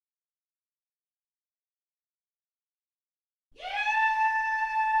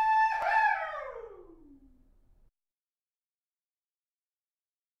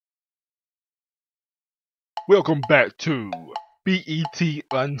Welcome back to BET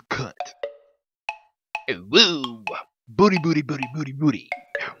Uncut. Woo! Booty, booty, booty, booty, booty.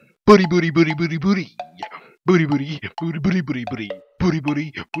 Booty, booty, booty, booty, booty. Booty, booty, booty, booty, booty, booty. Booty,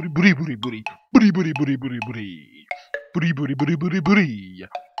 booty, booty, booty, booty, booty. Booty, booty, booty, booty, booty. Booty, booty, booty, booty, booty.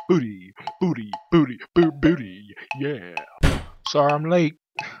 Booty, booty, booty, booty, booty. Yeah. Sorry I'm late.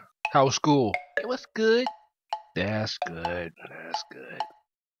 How's school? It was good. That's good. That's good.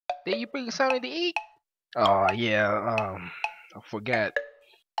 Did you bring something to eat? Oh yeah, I forgot.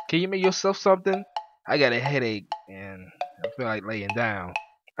 Can you make yourself something? I got a headache and I feel like laying down.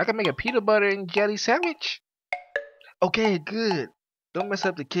 I can make a peanut butter and jelly sandwich. Okay, good. Don't mess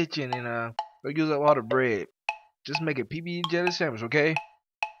up the kitchen and don't use up all the bread. Just make a pb&j sandwich, okay?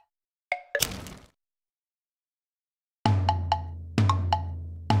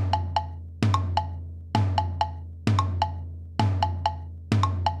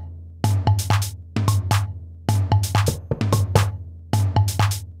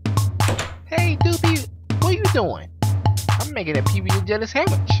 Hey, Doopy, what are you doing? I'm making a pb&j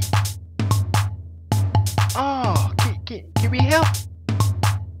sandwich. Oh, can we help?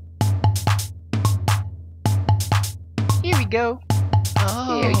 Here we go.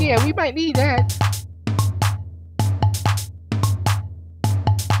 Oh. Yeah, we might need that.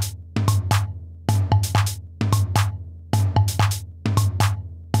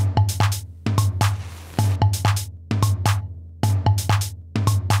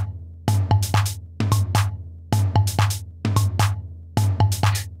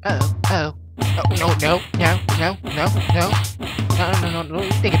 Oh, no,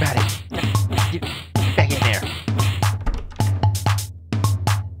 think about it. Get back in there.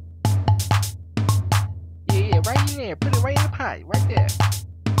 Yeah, right in there. Put it right in the pot, right there.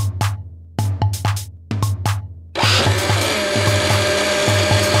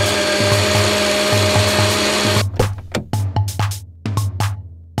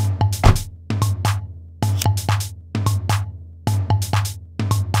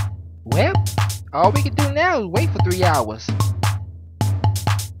 Well, all we can do now is wait for 3 hours.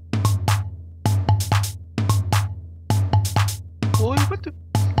 Boy, what is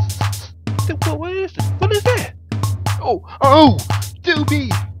this? What is that? Oh,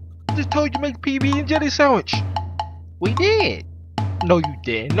 Doopy! I just told you to make pb&j sandwich. We did. No, you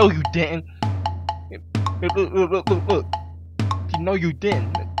didn't. No, you didn't. Look. You know you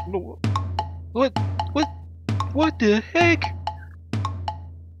didn't. What the heck?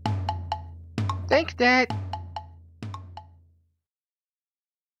 Thanks, Dad.